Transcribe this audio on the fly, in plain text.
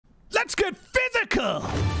Let's get physical!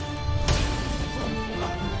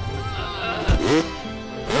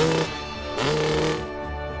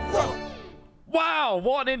 Wow,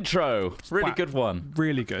 what an intro. Really good one.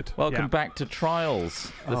 Really good. Welcome back to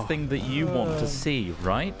Trials, the thing that you want to see,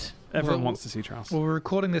 right? Everyone wants to see Trials. Well, we're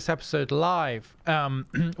recording this episode live,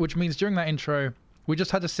 which means during that intro, we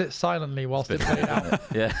just had to sit silently whilst it played out.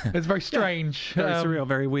 Yeah. It's very strange. Very surreal,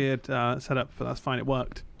 very weird setup, but that's fine. It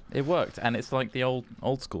worked. It worked, and it's like the old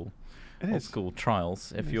school. It Old is. school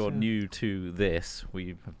Trials. If you're new to this,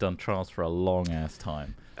 we have done Trials for a long ass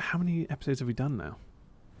time. How many episodes have we done now?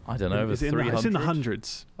 I don't know, over It's in the 300? it's in the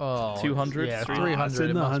hundreds. Oh, 200? Yeah, 300. 300. It's in it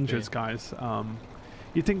the must hundreds, be. guys.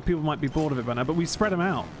 You'd think people might be bored of it by now, but we spread them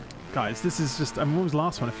out. Guys, this is just... I mean, when was the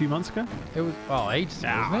last one? A few months ago? It was ages ago,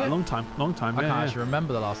 wasn't A it? long time. Long time. I yeah, can't yeah. actually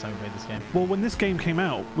remember the last time we played this game. Well, when this game came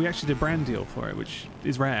out, we actually did a brand deal for it, which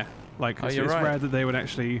is rare. Like, Oh, it's you're right. rare that they would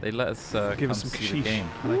actually... They let us Give come us some see the kashish. game.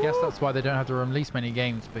 And I guess that's why they don't have to release many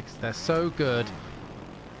games, because they're so good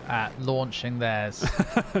at launching theirs.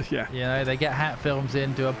 yeah. You know, they get Hat Films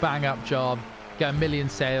in, do a bang-up job, get 1 million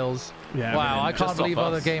sales. Yeah, Wow, I million. can't Just believe off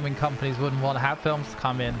other us. gaming companies wouldn't want Hat Films to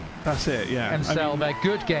come in That's it, yeah. and I sell mean, their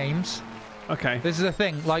good games. Okay. This is the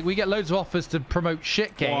thing. Like, we get loads of offers to promote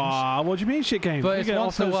shit games. Wow, what do you mean shit games? But We it's get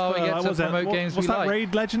once in a offers while we for, get to what was that? promote games What's we that like.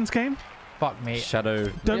 Raid Legends game? Fuck me. Shadow.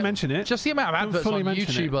 Don't Yeah. mention it. Just the amount of Don't adverts fully on mention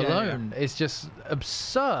YouTube it. Yeah, yeah. alone is just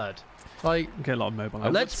absurd. Like, Get a lot of mobile. I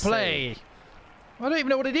would let's say- play. I don't even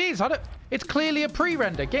know what it is. It's clearly a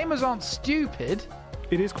pre-render. Gamers aren't stupid.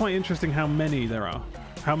 It is quite interesting how many there are.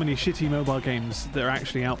 How many shitty mobile games that are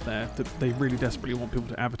actually out there that they really desperately want people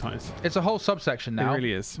to advertise. It's a whole subsection now. It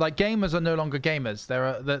really is. Like, gamers are no longer gamers.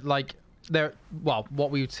 They're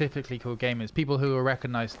what we would typically call gamers. People who will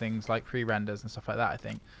recognize things like pre-renders and stuff like that. I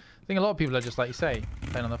think a lot of people are just like you say,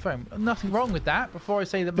 playing on their phone. Nothing wrong with that. Before I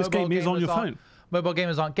say that This mobile game is on gamers your aren't- phone. Mobile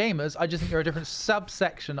gamers aren't gamers. I just think they're a different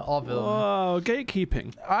subsection of them. Whoa,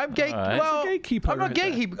 gatekeeping. I'm gate. Alright. Well, It's a gatekeeper I'm not right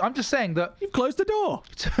there. gatekeeping. I'm just saying that. You've closed the door.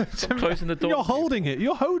 Closing the door. You're holding it.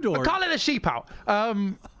 You're Hodor. Can't let the sheep out.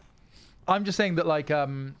 I'm just saying that, like,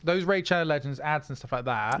 those Raid Shadow Legends ads and stuff like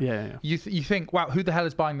that. Yeah. You think, wow, who the hell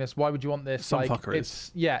is buying this? Why would you want this? Some like, fucker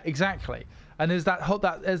it's yeah, exactly. And there's that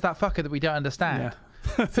fucker that we don't understand.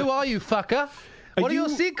 Yeah. Who are you, fucker? What are your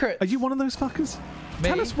secrets? Are you one of those fuckers? Me?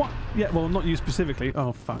 Tell us what. Yeah, well, not you specifically.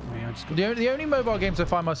 Oh, fuck me. I just got. The only mobile games I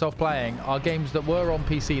find myself playing are games that were on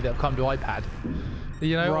PC that have come to iPad.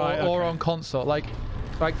 You know, Right, or okay. on console. Like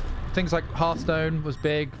things like Hearthstone was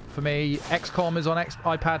big for me. XCOM is on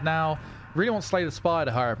iPad now. Really want Slay the Spire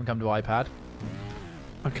to hurry up and come to iPad.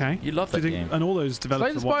 Okay. You love So that you think- game. And all those Slay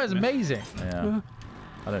developers. the are Spire is watching this. amazing. Yeah.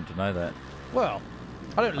 I don't deny that. Well,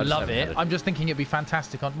 I don't just love haven't it. had it. I'm just thinking it'd be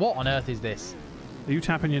fantastic on... What on earth is this? Are you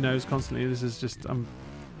tapping your nose constantly? This is just.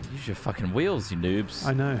 Use your fucking wheels, you noobs.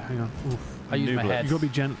 I know. Hang on. Oof. I use my Nooblet. head.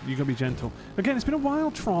 You gotta be gentle. Again, it's been a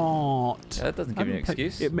while, Trot. Yeah, that doesn't give you an haven't played-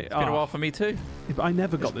 excuse. it may- It's been a oh. while for me too. I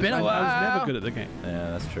never got It's this. been a I was never while. good at the game.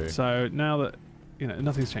 Yeah, that's true. So now that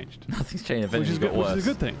nothing's changed, Nothing's changed. If which is anything, good. got Which worse. is a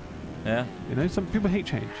good thing. Yeah. You know, some people hate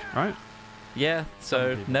change, right? Yeah.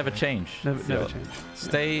 So people never do. change. Never So change.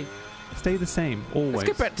 Stay. Stay the same always. Let's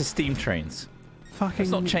get back to steam trains. Fucking.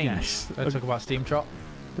 Let's not change. Yes. Let's talk about Steam Trot.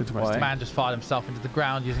 Don't talk about Why? The Steam. man just fired himself into the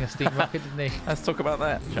ground using a steam rocket, didn't he? Let's talk about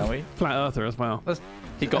that, shall we? Flat Earther as well.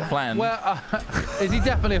 He got flattened. Well, is he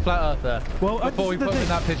definitely a flat earther? Well, Before we this is the put him in thing-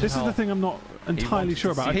 that This is pigeonhole. the thing I'm not entirely wanted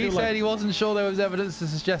sure to about. I see- He feel said like, he wasn't sure there was evidence to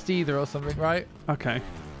suggest either or something, right? okay,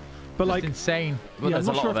 but Just like, insane. Well, yeah, I'm there's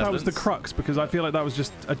a not lot sure of if that was the evidence. crux because I feel like that was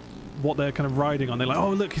just what they're kind of riding on. They're like,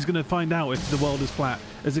 oh look, he's going to find out if the world is flat,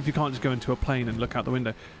 as if you can't just go into a plane and look out the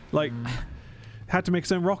window. Like, had to make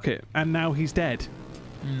his own rocket, and now he's dead.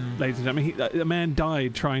 Ladies and gentlemen, a man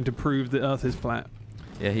died trying to prove that Earth is flat.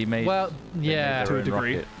 Yeah, he made. Well, yeah. To a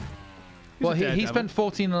degree. Rocket. Well, a he daredevil. spent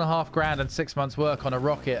 14.5 grand and 6 months work on a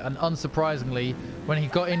rocket, and unsurprisingly, when he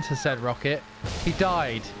got into said rocket, he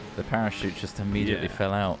died. The parachute just immediately Yeah.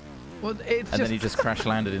 fell out, Well, it's and then he just crash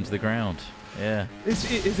landed into the ground. Yeah.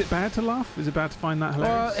 Is it bad to laugh? Is it bad to find that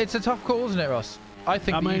hilarious? it's a tough call, isn't it, Ross? I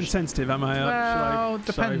think. Am that I you insensitive? Am I? well, should I,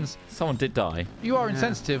 depends. Someone did die. You are Yeah.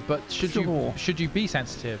 insensitive, but should Sure. you be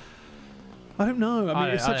sensitive? I don't know. I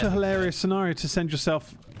mean, it's I such don't a think so. hilarious scenario to send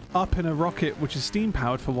yourself up in a rocket, which is steam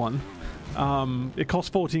powered for one. It costs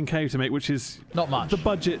 14k to make, which is Not much. the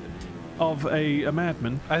budget of a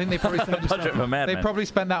madman. I think they probably spent, Budget of a they madman. probably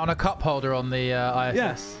spent that on a cup holder on the ISS.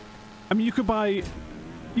 Yes. I mean, you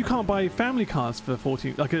can't buy family cars for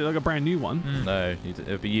 14, like a brand new one. No,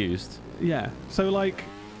 it'd be used. Yeah. So like,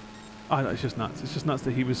 I know, it's just nuts. It's just nuts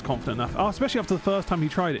that he was confident enough. Oh, especially after the first time he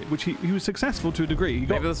tried it, which he was successful to a degree. He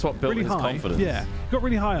got Maybe that's what built really his high. confidence. Yeah, he got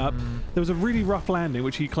really high up. There was a really rough landing,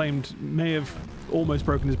 which he claimed may have almost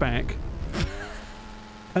broken his back.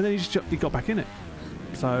 And then he got back in it.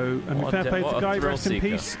 So, I mean, What a fair play to what the a guy. thrill Rest in seeker.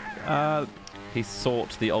 peace. He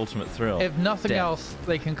sought the ultimate thrill. If nothing Death. else,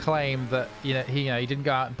 they can claim that he didn't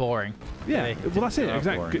go out boring. Yeah, Really? well, that's it. go out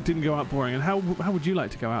Exactly. boring. It didn't go out boring. And how would you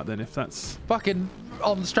like to go out then if that's... Fucking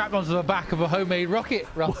strapped onto the back of a homemade rocket,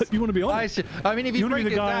 Russ. What, you want to be honest? I mean, if you You wanna be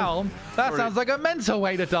break the it guy- down, that Already- sounds like a mental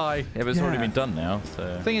way to die. Yeah, but it's already Yeah. been done now,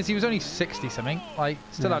 so... Thing is, he was only 60 something. Like,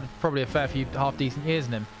 still Yeah. had probably a fair few half decent years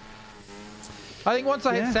in him. I think once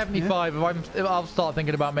I Yeah, hit 75, if I'll start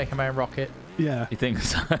thinking about making my own rocket. Yeah. You think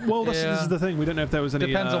so? Well, this Yeah. is the thing. We don't know if there was any...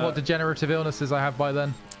 Depends on what degenerative illnesses I have by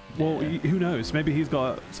then. Well, who knows? Maybe he's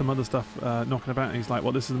got some other stuff knocking about and he's like,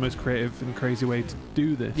 well, this is the most creative and crazy way to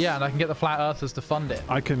do this. Yeah, and I can get the flat earthers to fund it.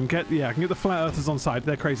 I can get the flat earthers on side.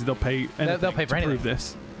 They're crazy. They'll pay anything They'll pay for to prove anything.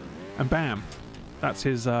 this. And bam. That's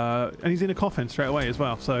his... and he's in a coffin straight away as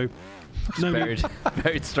well. So...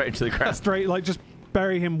 buried straight into the ground. Straight, like, just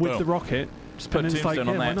bury him with Boom. the rocket. Just put and then it's tombstone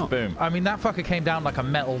like, on yeah, why that. not? Boom. I mean, that fucker came down like a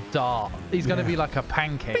metal dart. He's going to Yeah. be like a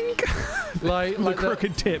pancake. like With a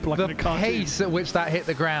crooked tip, like the in a cartoon. pace at which that hit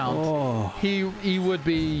the ground, Oh, he would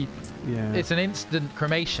be... yeah. It's an instant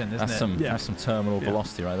cremation, isn't it? Yeah. That's some terminal Yeah.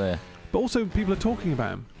 velocity right there. But also, people are talking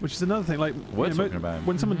about him, which is another thing. Like, We're you know, talking about him.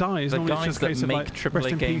 when someone dies, The normally it's guys just a that case of make like, AAA rest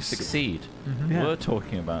in games peace. succeed. Yeah. We're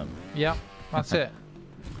talking about him. Yeah, that's it.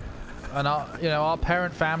 And our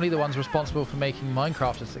parent family, the ones responsible for making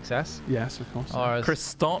Minecraft a success, Yes, of course. are as Chris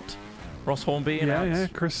Stott, Ross Hornby, and Yeah, Alex yeah.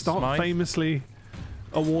 Chris Stott, Smythe. famously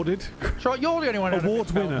awarded. Sure, you're the only one who had a Award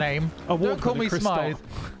difficult winner. name. Award Don't call winner, me Chris Smythe. Stott.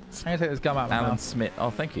 I'm gonna take this gum out of my Alan mouth. Smith. Oh,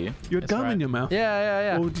 thank you. You had That's gum right. in your mouth.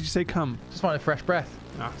 Yeah. Or did you say cum? Just wanted fresh breath.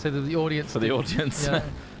 Ah. So that the audience. For the audience. Yeah.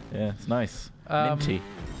 Yeah, it's nice. Um, Minty.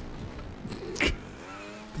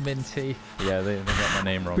 Minty. Yeah, they got my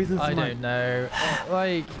name wrong. Breathe in I some light. don't know.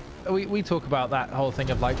 Like, we talk about that whole thing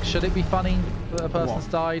of like, should it be funny that a person's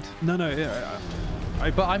What? died? No, no. Yeah,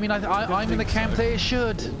 But I mean, I'm in the think camp so. that it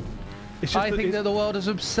should. it's just I think that the world is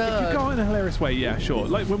if you absurd. go in a hilarious way, yeah, sure.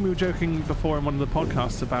 Like when we were joking before in one of the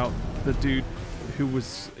podcasts about the dude who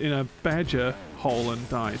was in a badger hole and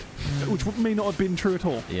died, which may not have been true at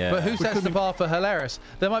all. Yeah. But who We sets the couldn't- bar for hilarious?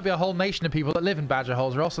 There might be a whole nation of people that live in badger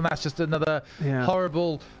holes, Ross, and that's just another Yeah.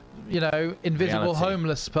 horrible, invisible Reality.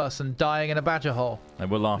 homeless person dying in a badger hole. And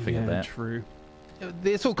we're laughing at Yeah, that. true.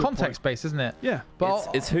 It's all Good point. context-based, isn't it? Yeah. But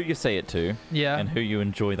It's who you say it to yeah, and who you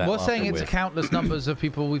enjoy that we're laughter saying it's with. countless numbers of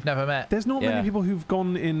people we've never met. There's not Yeah. many people who've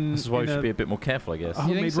gone in. This is why we in should a be a bit more careful, I guess. a You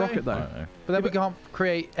think homemade so? rocket, I though. don't know. But then Yeah, we can't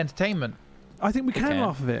create entertainment. I think we can can.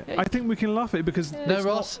 laugh at it. Yeah, I think we can laugh at it because No, it's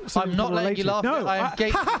Ross, not something I'm not people letting relate you to. laugh. No, I am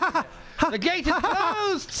gate. The gate is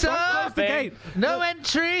closed, sir. Close the gate. No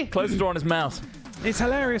entry. Close the door on his mouth. It's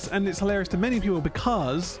hilarious, and it's hilarious to many people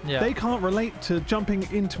because Yeah. they can't relate to jumping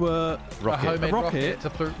into a Rocket. A homemade rocket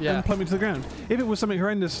yeah. and plummeting to the ground. If it was something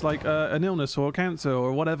horrendous like an illness or cancer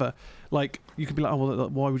or whatever, like you could be like, oh well,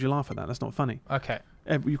 why would you laugh at that? That's not funny. Okay.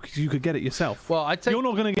 You could get it yourself. Well, I'd say You're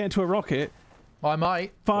not going to get into a rocket, I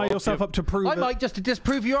might. fire Well, yourself you- up to prove I it. might just to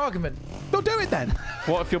disprove your argument. Well, do it then.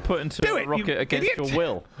 What if you're put into Do a it, rocket you against idiot. your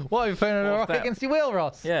will? What, are you throwing a What's rocket that? against your will,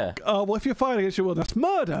 Ross? Yeah. Well, if you're fired against your will, that's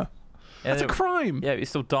murder. Yeah, That's a crime. Yeah, but you're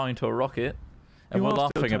still dying to a rocket. And You we're are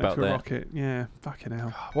still laughing tied about to a that. rocket. Yeah, fucking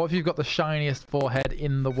hell. What if you've got the shiniest forehead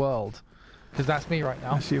in the world? Because that's me right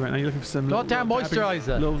now. I see right now. You're looking for some Goddamn little dabbing-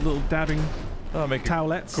 moisturizer. Little dabbing Oh, make a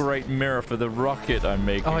towelettes. great mirror for the rocket I'm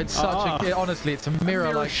making. Oh, it's such a... Honestly, it's a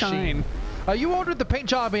mirror-like sheen. You ordered the paint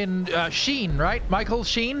job in Sheen, right? Michael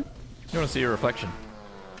Sheen? You want to see your reflection?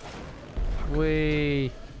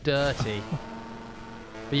 We dirty.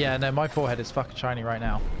 But yeah, no, my forehead is fucking shiny right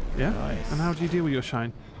now. Yeah. Nice. And how do you deal with your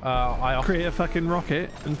shine? I often... Create a fucking rocket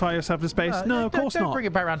and fire yourself to space? No, of course don't not. bring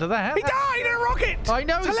it back around to that. He died in a rocket. I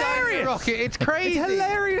know It's he's died in a hilarious. rocket. It's crazy. It's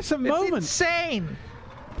hilarious at It's moments. insane.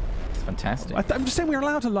 It's fantastic. I'm just saying we're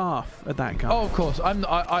allowed to laugh at that guy. Oh, of course.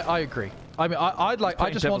 I agree. I mean, I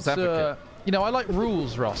playing just want devil's to... advocate. I like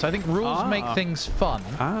rules, Ross. I think rules make things fun.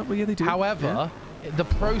 Well, yeah, they do. However, the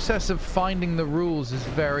process of finding the rules is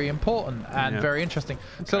very important and Yeah. very interesting.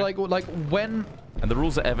 So, like when... And the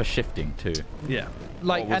rules are ever shifting too. Yeah.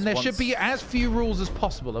 Like, What was and there should once- be as few rules as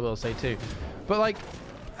possible, I will say, too. But, like,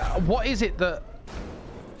 what is it that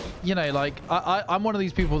you know, like I'm one of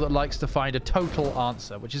these people that likes to find a total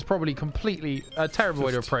answer, which is probably completely a terrible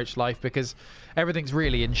way to approach life because everything's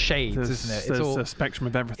really in shades, isn't it? There's a spectrum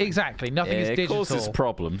of everything. Exactly. Nothing is It digital. causes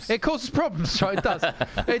problems. It causes problems, right? It does.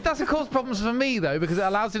 It doesn't cause problems for me though, because it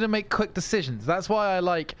allows you to make quick decisions. That's why I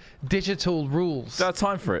like digital rules. Don't have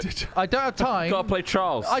time for it. I don't have time. Gotta play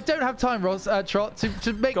Charles. I don't have time, Ross, Trot,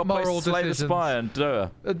 to make Gotta moral play Slay the decisions. Spire and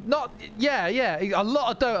Dota. Yeah, a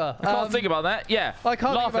lot of Dota. I can't think about that. Yeah. I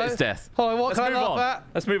can't laugh think about at his it. death. Hold on, what Let's can I move laugh on. at?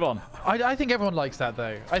 Let's move on. I think everyone likes that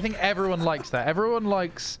though. I think everyone likes that. Everyone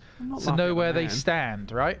likes not to laughing know at where the they man.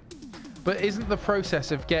 stand, right? But isn't the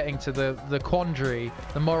process of getting to the quandary,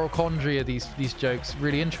 the moral quandary of these jokes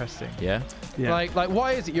really interesting? Yeah. Yeah. Like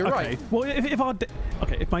why is it? You're okay. right. Well,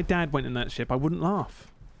 if my dad went in that ship, I wouldn't laugh.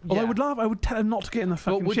 Well, I Yeah. would laugh. I would tell him not to get in the But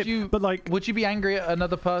fucking would ship. you? But like, would you be angry at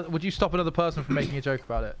another person? Would you stop another person from making a joke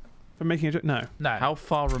about it? for making a joke, no. No. How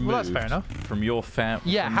far removed Well, that's fair enough. from your family?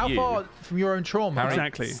 Yeah. How far from your own trauma? How right? many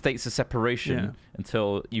Exactly. states of separation Yeah.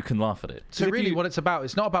 until you can laugh at it? So If really, you- what it's about,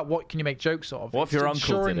 it's not about what can you make jokes of. What if it's your uncle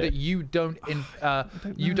ensuring did it? that you don't,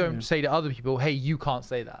 you know. don't say to other people, "Hey, you can't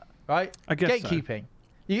say that," right? I guess so. Gatekeeping.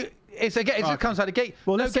 It just comes out of gate.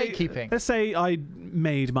 Well, no let's say, gatekeeping. let's say I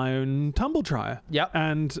made my own tumble dryer. Yep.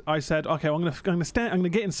 And I said, okay, I'm gonna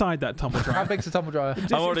get inside that tumble How dryer. big's the tumble dryer?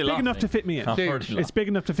 It's, I'm already it's big enough laughing. to fit me in. I'm Dude, already It's laughing. big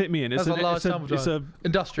enough to fit me in. That's a large tumble dryer.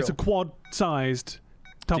 Industrial. It's a quad-sized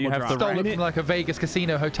tumble have dryer. the Stolen In from it- like a Vegas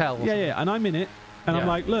casino hotel. Or yeah, and I'm in it, and I'm Yeah.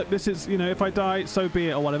 like, look, this is, if I die, so be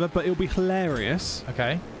it, or whatever. But it'll be hilarious. something.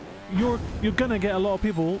 Okay. You're gonna get a lot of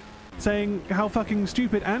people saying how fucking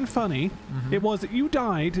stupid and funny Mm-hmm. it was that you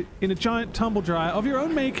died in a giant tumble dryer of your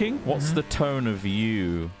own making. What's the tone of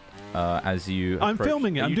you as you? I'm approach-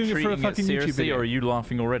 filming it. Are I'm you doing it for a treating fucking YouTube seriously, video. or are you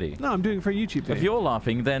laughing already? No, I'm doing it for a YouTube video. If you're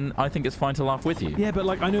laughing, then I think it's fine to laugh with you. Yeah, but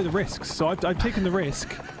like I know the risks, so I've taken the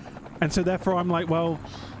risk, and so therefore I'm like, well,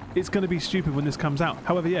 it's going to be stupid when this comes out.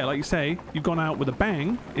 However, yeah, like you say, you've gone out with a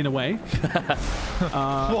bang in a way,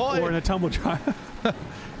 What? or in a tumble dryer,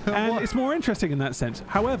 and it's more interesting in that sense.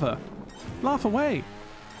 However, laugh away.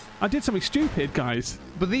 I did something stupid, guys.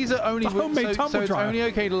 But these are only The homemade so tumble it's dryer. only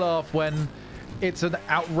okay to laugh when it's an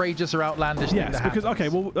outrageous or outlandish thing Yes, that because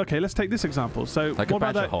happens. okay, let's take this example. So, Like a what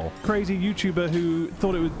about badger that hole. crazy YouTuber who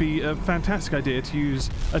thought it would be a fantastic idea to use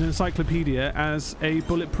an encyclopedia as a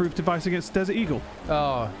bulletproof device against Desert Eagle?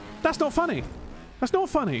 Oh, That's not funny. That's not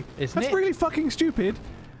funny. Isn't That's it? really fucking stupid.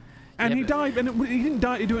 And Yeah, he but- died, and he didn't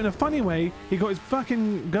die to do it in a funny way. He got his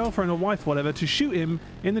fucking girlfriend or wife, whatever, to shoot him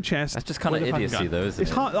in the chest. That's just kind of with a fucking idiocy, gun. though, isn't It's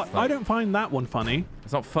it? hard. It's I like- don't find that one funny.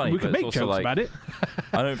 It's not funny. We but could it's make also jokes like, about it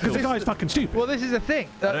I don't because feel. the guy's fucking stupid. well, this is the thing.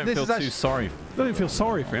 I don't This feel is too actually, sorry. I don't feel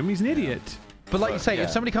sorry for him. He's an idiot. but like you But, say, yeah. if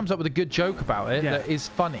somebody comes up with a good joke about it Yeah. that is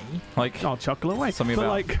funny, Like I'll chuckle away. something but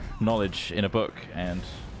about like, knowledge in a book and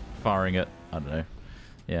firing it. I don't know.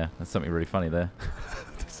 Yeah, that's something really funny there.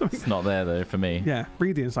 something- It's not there though for me. yeah,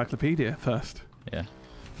 read the encyclopedia first. Yeah.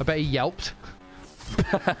 I bet he yelped.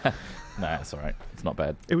 Nah, it's all right. It's not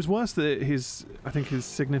bad. It was worse that I think his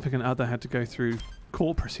significant other had to go through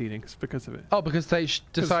court proceedings because of it. Oh, because they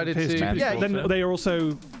decided His to. stupid- Yeah, manslaughter. Then they are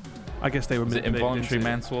also, I guess they were Is it manipulated involuntary into-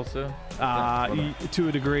 manslaughter? Yeah. To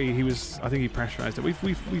a degree, he was. I think he pressurized it.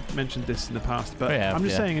 We've mentioned this in the past, but We have, I'm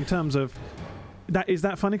just yeah. saying in terms of that, is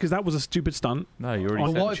that funny? Because that was a stupid stunt. No, you already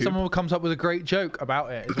On said. what if YouTube. someone comes up with a great joke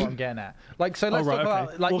about it? Is what I'm getting at. Like, so let's right, talk about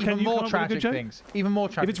okay. like Well, can even you come more up with a good tragic joke? things. Even more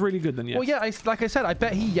tragic. If it's really good, then yes. Well, yeah, like I said, I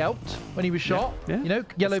bet he yelped when he was shot. Yeah. You know,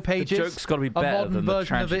 Yellow Pages. The joke's got to be a better modern than the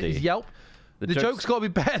version of it tragedy. is Yelp. The joke's got to be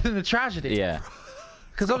better than the tragedy. Yeah.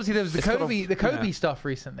 Because obviously there was the It's gotta- Kobe yeah. stuff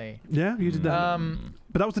recently. Yeah, you did that.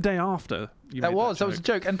 But that was the day after. You That made was a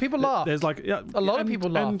joke, and people laughed. There's like A lot of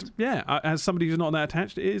people And laughed. yeah, as somebody who's not that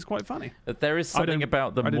attached, it is quite funny. There is I something don't-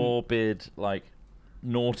 about the I didn't- morbid, like,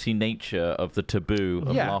 naughty nature of the taboo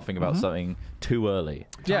of Yeah. laughing about something too early.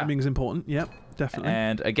 Yeah. Timing's important. Yep, definitely.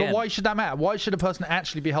 And again, But why should that matter? Why should a person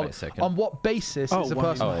actually be held? Wait a second. On what basis Oh, is a well,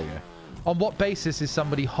 person? oh, there you go. On what basis is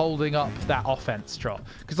somebody holding up that offense, Trot?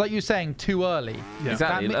 Because like you're saying, too early. Yeah.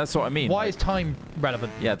 Exactly. That That's what I mean. Why like, is time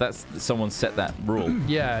relevant? yeah, that's someone set that rule.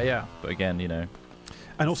 Yeah, yeah. But again, you know,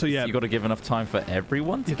 And also, yeah, you got to give enough time for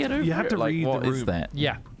everyone to get over you have it. to like, read what the is room. that?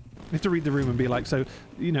 Yeah. you have to read the room and be like, so,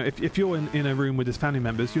 if you're in a room with his family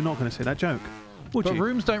members, you're not going to say that joke, would But you?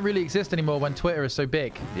 rooms don't really exist anymore when Twitter is so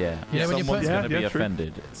big. Yeah. You know, when you Someone's put- going to be Yeah, true.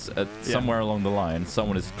 offended. It's, somewhere along the line,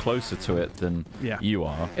 someone is closer to it than Yeah. you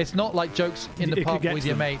are. It's not like jokes in the It could pub get with to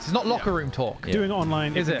your them. mates. It's not locker room talk. Yeah. Doing it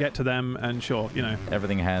online, Is it it? can get to them, and sure,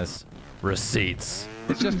 Everything has Receipts.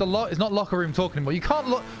 It's just a lot. It's not locker room talk anymore. You can't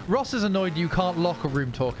look. Ross is annoyed you can't locker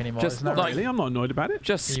room talk anymore. Just isn't that like- right? Really, I'm not annoyed about it.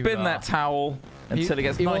 Just You spin are. that towel until it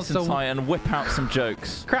gets he nice wants and to- tight and whip out some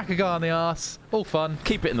jokes. Crack a guy on the ass. All fun.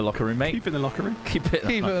 Keep it in the locker room, mate. Keep it in the locker room. Keep it. Keep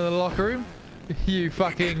it in the locker room. You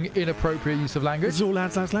fucking inappropriate use of language. It's all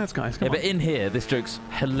lads, guys. Yeah, Come on. but in here, this joke's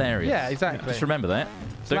hilarious. Yeah, exactly. Just remember that.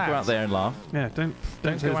 Don't go out Lads. there and laugh. Yeah, don't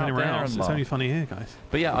Don't say go it's out anywhere there else. and It's laugh. only funny here, guys.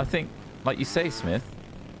 But yeah, I think, like you say, Smith,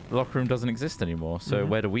 the locker room doesn't exist anymore. So Mhm.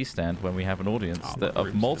 where do we stand when we have an audience Oh, that locker of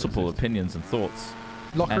rooms still multiple exist. opinions and thoughts?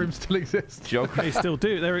 Locker And- rooms still exist. Geography. They still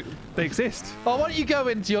do. They exist. Oh, why don't you go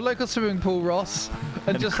into your local swimming pool, Ross,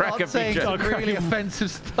 and just crack start a saying few some jokes. really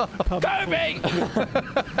offensive stuff? Kobe!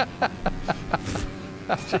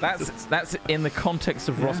 that's in the context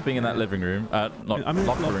of Ross Yeah. being in that living room. Not I mean,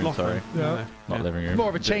 locker room, locker sorry. room. Yeah. No, Not yeah. living room. More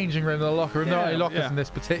of a changing room than a locker room. There Yeah, aren't any lockers yeah. in this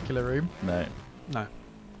particular room. No. No.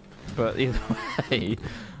 But either way,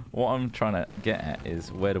 what I'm trying to get at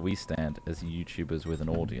is where do we stand as YouTubers with an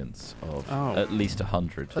audience of Oh. at least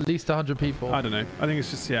 100? At least 100 people. I don't know. I think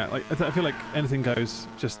it's just like I feel like anything goes.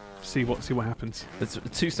 Just see what happens. It's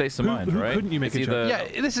two states of Who- mind, who right? couldn't you make It's a joke?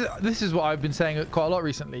 either- Yeah, this is what I've been saying quite a lot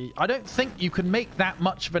recently. I don't think you can make that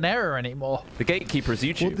much of an error anymore. The gatekeeper is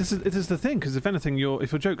YouTube. Well, this is the thing, because if anything,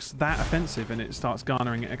 if your joke's that offensive and it starts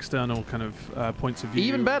garnering external kind of points of view,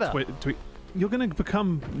 Even better. You're going to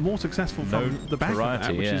become more successful from the back of that,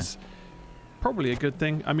 Notoriety, which yeah. is probably a good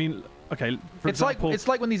thing. I mean, okay, for It's example,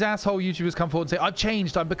 like when these asshole YouTubers come forward and say, "I've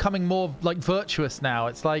changed. I'm becoming more like virtuous now."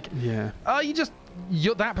 It's like, yeah,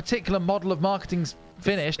 that particular model of marketing's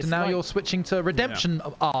finished, It's and now like- you're switching to redemption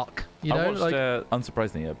arc. You I know, watched, like,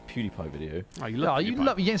 unsurprisingly, a PewDiePie video. oh, you yeah, love you PewDiePie.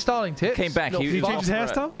 love you getting styling tips. Came back. little Did he was change off his for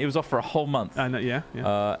a- hairstyle? He was off for a whole month. Yeah,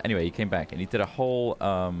 yeah. Anyway, he came back and he did a whole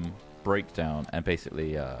breakdown and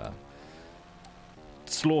basically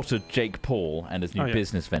slaughtered Jake Paul and his new Oh, yeah.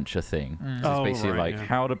 business venture thing. Mm. It's Oh, basically right, like yeah.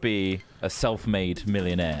 how to be a self-made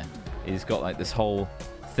millionaire. He's got like this whole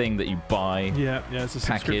thing that you buy. Yeah, it's a Package.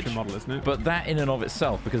 subscription model, isn't it? But that in and of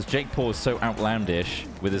itself, because Jake Paul is so outlandish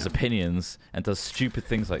with his opinions and does stupid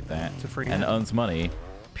things like that It's a free and hand. earns money,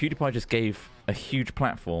 PewDiePie just gave a huge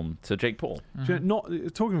platform to Jake Paul. Do you know,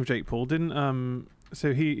 not talking of Jake Paul, didn't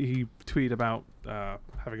so he tweeted about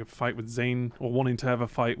having a fight with Zayn, or wanting to have a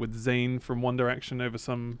fight with Zayn from One Direction over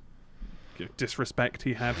some disrespect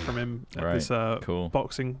he had from him at Right, this cool.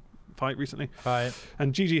 boxing fight recently. Right.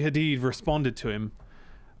 And Gigi Hadid responded to him,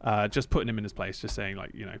 just putting him in his place, just saying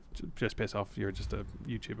like, just piss off, you're just a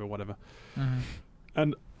YouTuber or whatever. Mhm.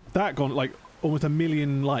 And that got like almost 1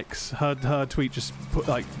 million likes. Her tweet just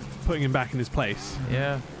putting him back in his place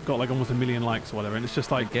Yeah. got like almost 1 million likes or whatever, and it's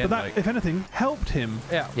just like, Again, but that, like- if anything, helped him.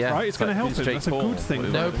 Yeah. Yeah, Right, it's going to but help who's him. Jake That's a Paul? good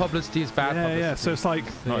thing. No publicity is bad publicity. Yeah. So it's like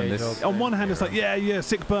Not in The this- age-old on thing. one hand, it's like yeah,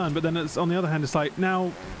 sick burn, but then it's on the other hand, it's like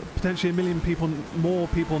now potentially 1 million more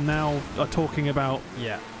people now are talking about.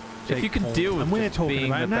 Yeah. If Jake you can Paul, deal with and we're just talking being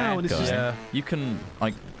about the it now, bad and it's guy, just Yeah. you can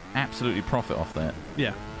like absolutely profit off that.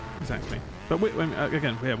 yeah, exactly. But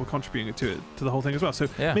again, we're contributing to the whole thing as well. So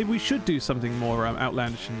Yeah. maybe we should do something more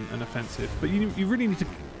outlandish and offensive. But you really need to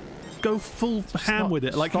go full ham with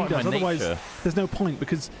it, like he not in does. my Otherwise, nature. there's no point,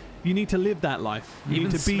 because you need to live that life. You Even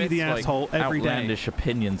need to be Smith's, the like, asshole every day. outlandish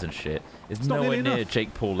opinions and shit is It's not nowhere nearly near enough.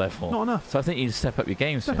 Jake Paul level. Not enough. So I think you need to step up your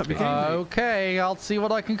game. Step up your Smith. game. Okay, I'll see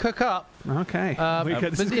what I can cook up. Okay. This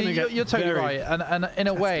But is gonna get you're totally very- right, and in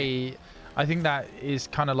a way, I think that is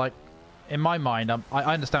kind of like, in my mind,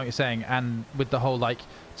 I understand what you're saying, and with the whole like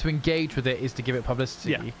to engage with it is to give it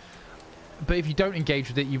publicity. Yeah. But if you don't engage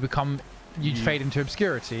with it, you fade into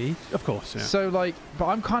obscurity. Of course, yeah. So like, but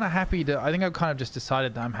I'm kind of happy to. I think I've kind of just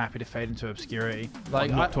decided that I'm happy to fade into obscurity.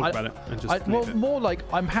 Like, not talk about it and just well, leave it. more like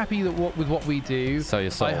I'm happy that with what we do. Sell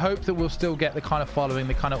your soul. I hope that we'll still get the kind of following,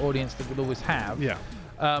 the kind of audience that we'll always have. Yeah.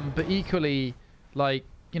 But equally, like,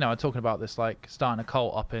 I'm talking about this, like starting a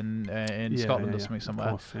cult up in Yeah, Scotland yeah, or yeah. something Of somewhere.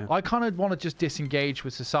 course, yeah. I kind of want to just disengage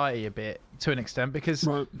with society a bit to an extent because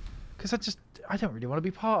Right. I don't really want to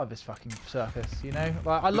be part of this fucking circus,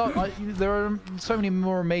 Like there are so many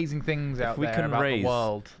more amazing things out we there can about raise the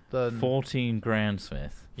world than 14 grand,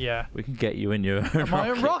 Smith. yeah. We can get you in your own My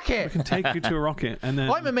own We rocket. can take you to a rocket, and then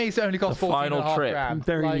I'm amazed it only cost The 14 final and a half trip. grand.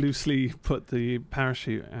 very Like, loosely put the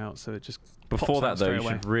parachute out, so it just Before pops that, out though, straight you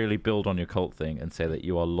away. should really build on your cult thing and say that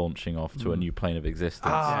you are launching off to a new plane of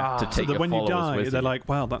existence Ah. to So take so that your when you followers die, with they're you. like,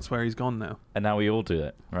 "Wow, that's where he's gone now." And now we all do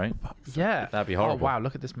it, right? Yeah. That'd be Oh horrible. wow,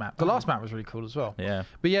 look at this map. The last map was really cool as well. Yeah.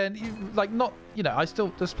 But yeah, like not, I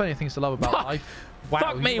still there's plenty of things to love about Fuck. life. Wow,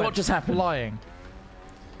 Fuck you me, what went just happened? Flying.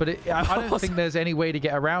 But I don't What? think there's any way to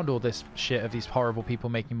get around all this shit of these horrible people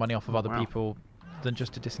making money off of other Wow. people than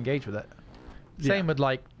just to disengage with it. Yeah. Same with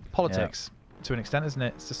like politics. to an extent, isn't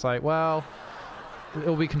it? It's just like, well,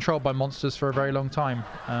 it'll be controlled by monsters for a very long time.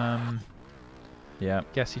 Yeah.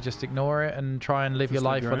 Guess you just ignore it and try and live Just your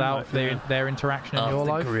live life your own without life, yeah. their interaction in your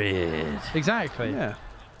life. Grid. Exactly. Yeah.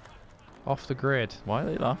 Off the grid. Why are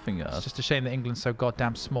they laughing at It's us? just a shame that England's so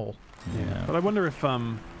goddamn small. Yeah. But I wonder if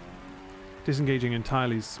disengaging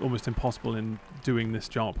entirely is almost impossible in doing this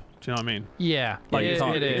job. Do you know what I mean? Yeah, Like, you it,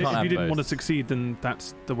 can't- it you is. can't If have you didn't want to both. succeed, then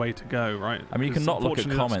that's the way to go, right? I mean, you can Because not look at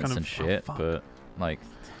unfortunately, that's comments kind and of- shit, fuck. but like,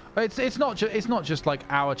 It's not just like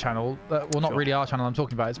our channel. Well, not Sure. really our channel I'm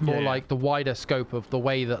talking about. It's more Yeah, yeah. like the wider scope of the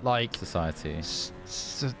way that like society.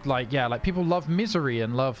 like people love misery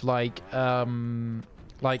and love like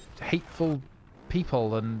hateful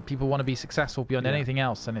people, and people want to be successful beyond Yeah. anything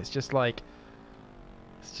else, and it's just like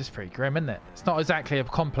it's just pretty grim, isn't it? It's not exactly a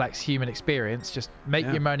complex human experience. Just make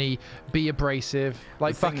Yeah. your money, be abrasive,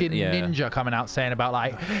 like The thing- fucking yeah. Ninja coming out saying about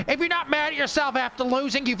like, if you're not mad at yourself after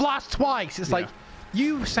losing, you've lost twice. It's Yeah. like,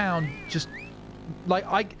 you sound just like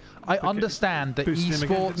I understand that boosted him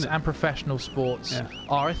again, esports didn't it? and professional sports Yeah.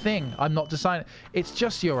 are a thing. I'm not deciding. It's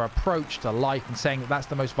just your approach to life and saying that that's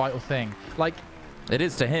the most vital thing. Like, It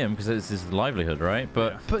is to him because it's his livelihood, right?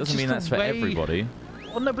 But Yeah. But doesn't mean just that's the for way- everybody.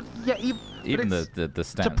 well, no, but yeah, Even but the it's-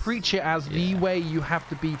 stance. to preach it as the Yeah. way you have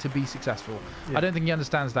to be successful. Yeah. I don't think he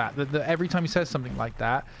understands that. That every time he says something like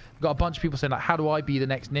that, you've got a bunch of people saying like, "How do I be the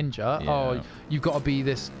next Ninja?" Yeah. Oh, you've got to be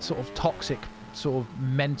this sort of toxic, sort of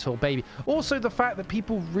mental baby. Also, the fact that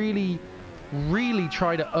people really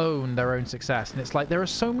try to own their own success, and it's like there are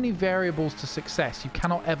so many variables to success. You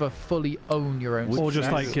cannot ever fully own your own. Or just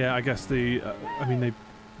success. like, yeah, I guess I mean, they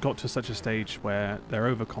got to such a stage where they're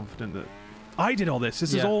overconfident that I did all this. This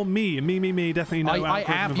is Yeah. all me, definitely no I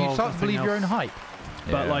algorithm am. You involved, start to nothing believe your own else. hype.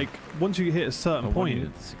 But Yeah. like, once you hit a certain But when point, you're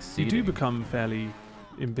you do succeeding- become fairly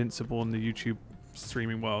invincible in the YouTube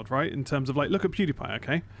streaming world, right? In terms of like, look at PewDiePie,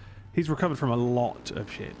 okay? He's recovered from a lot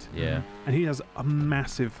of shit. Yeah. And he has a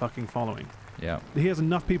massive fucking following. Yeah. He has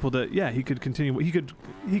enough people that, yeah, he could continue. He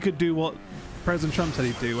could do what President Trump said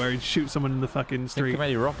he'd do, where he'd shoot someone in the fucking Think street. of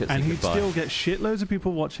any rockets And he he'd could buy. still get shitloads of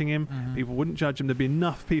people watching him. Mhm. People wouldn't judge him. There'd be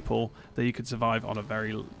enough people that he could survive on a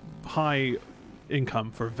very high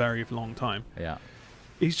income for a very long time. Yeah.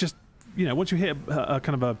 He's just, once you hit a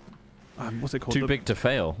kind of a, what's it called? Too big to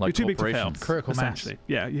fail. Like You're too big to fail. corporations. Critical mass. essentially.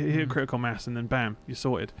 Yeah, you hit Mhm. critical mass and then bam, you're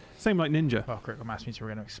sorted. Same like Ninja. Well, critical mass means we're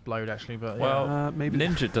going to explode, actually. But yeah. Well, Maybe.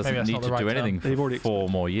 Ninja doesn't that's need not to the do right term. anything They've for already 4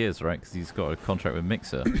 more years, right? Because he's got a contract with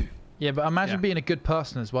Mixer. yeah, but imagine Yeah. being a good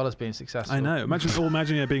person as well as being successful. I know.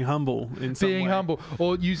 Imagine yeah, being humble in some Being way. humble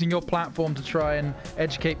or using your platform to try and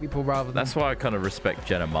educate people rather than. That's why I kind of respect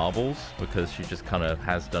Jenna Marbles, because she just kind of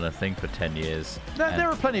has done a thing for 10 years. There and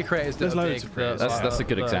are plenty of creators that There's are loads big. of creators. that's a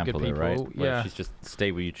good that are example, though, right? people. Where Yeah. she's just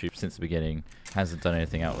stayed with YouTube since the beginning, hasn't done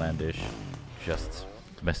anything outlandish, just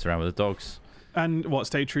messed around with the dogs. And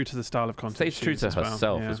stay true to the style of content. Stays she true is to as well.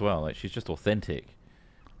 herself Yeah. as well. Like, she's just authentic.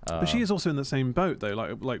 But she is also in the same boat though.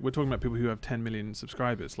 Like we're talking about people who have 10 million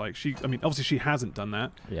subscribers. Like obviously she hasn't done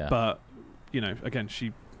that, Yeah. but again,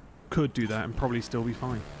 she could do that and probably still be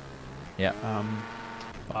fine. Yeah.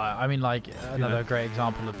 I mean, like another great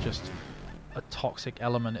example of just a toxic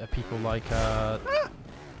element of people like.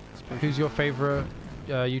 Who's your favorite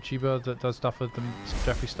YouTuber that does stuff with them?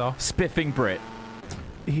 Jeffree Star. Spiffing Brit.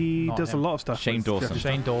 He Not does him. a lot of stuff. Shane with Dawson. Jeffree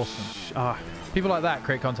Star. Shane Dawson. Ah, People like that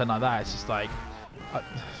create content like that. It's just like,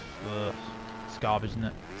 it's garbage, isn't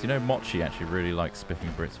it? Do you know Mochi actually really likes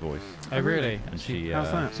Spiffing Brit's voice? Oh, really? And she.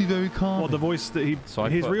 how's that? Is he very calm? What, the voice that he So I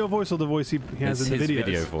his put- real voice or the voice he has It's in the his videos?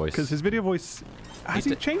 video voice. Because his video voice has He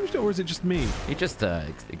he d- changed it or is it just me? He just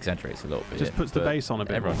exaggerates a little bit. Just puts the but bass on a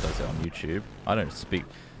bit Everyone more. does it on YouTube. I don't speak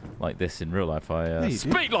like this in real life. I Yeah, you do.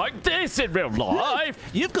 speak like this in real life.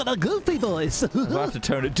 You've got a goofy voice. I have to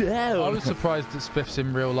tone it down. I was surprised that Spiff's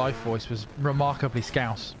in real life voice was remarkably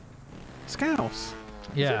Scouse. Scouse?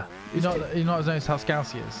 Yeah. You're not as nice how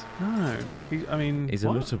Scouse he is. No. He's a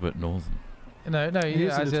what? little bit northern. No, He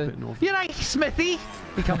is a as little bit northern. You know, Smithy.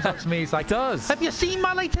 He comes up to me. He's like, Does. "Have you seen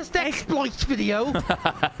my latest exploits video?"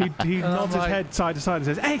 He Oh nods his my- head side to side and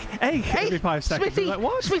says, "Hey, every 5 seconds." Smithy, I'm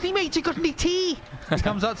like, what? Smithy, mate, you got any tea? He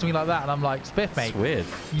comes up to me like that, and I'm like, "Spiff, mate, It's weird.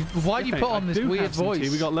 why do you Mate, put I on this do weird have some voice?" tea.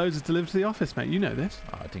 We got loads delivered to the office, mate. You know this.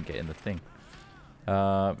 Oh, I didn't get in the thing.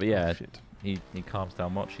 But yeah, Shit. he calms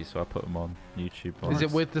down Mochi, so I put him on YouTube. Is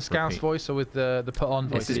it with the Scouse Repeat. voice or with the put on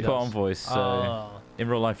voice? It's his he put does? on voice. So Oh. in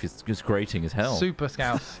real life, he's just grating as hell. Super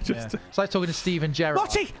Scouse. Just- Yeah. It's like talking to Steven Gerrard.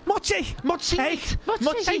 Mochi! Mochi, Hey!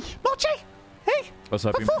 Mochi. Mochi! Hey! Also,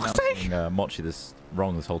 I've been For fuck's pronouncing Mochi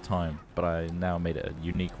wrong this whole time, but I now made it a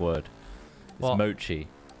unique word. It's What? Mochi.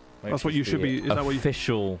 That's what you Mochi's should the be- is that what you-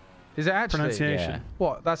 official Is it actually? Pronunciation. Yeah.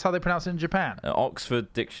 What? That's how they pronounce it in Japan.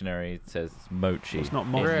 Oxford Dictionary says it's mochi. It's not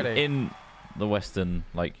in, mochi. Really? in the Western,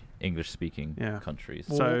 like, English-speaking Yeah. countries.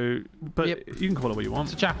 So, but Yep. you can call it what you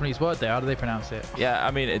It's a want. Japanese word there. How do they pronounce it? Yeah,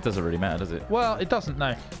 I mean, it doesn't really matter, does it? Well, it doesn't.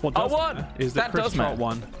 No. What I does won! matter is that That Chris does Trott matter.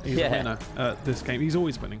 won. He's Yeah. a winner at this game. He's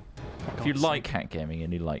always winning. If you like Hat Gaming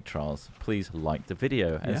and you like Trials, please like the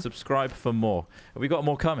video and Yeah. subscribe for more. We got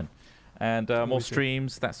more coming. And more Always do.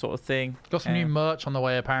 streams, that sort of thing. Got some new And merch on the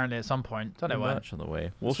way apparently at some point. Don't know when. merch on the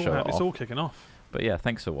way. We'll it's all, show it it's off. all kicking off. But yeah,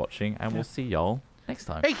 thanks for watching, and Yeah. we'll see y'all next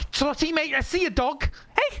time. Hey, Trotty, mate, I see a dog.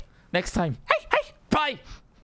 Hey. Next time. Hey, hey, Bye!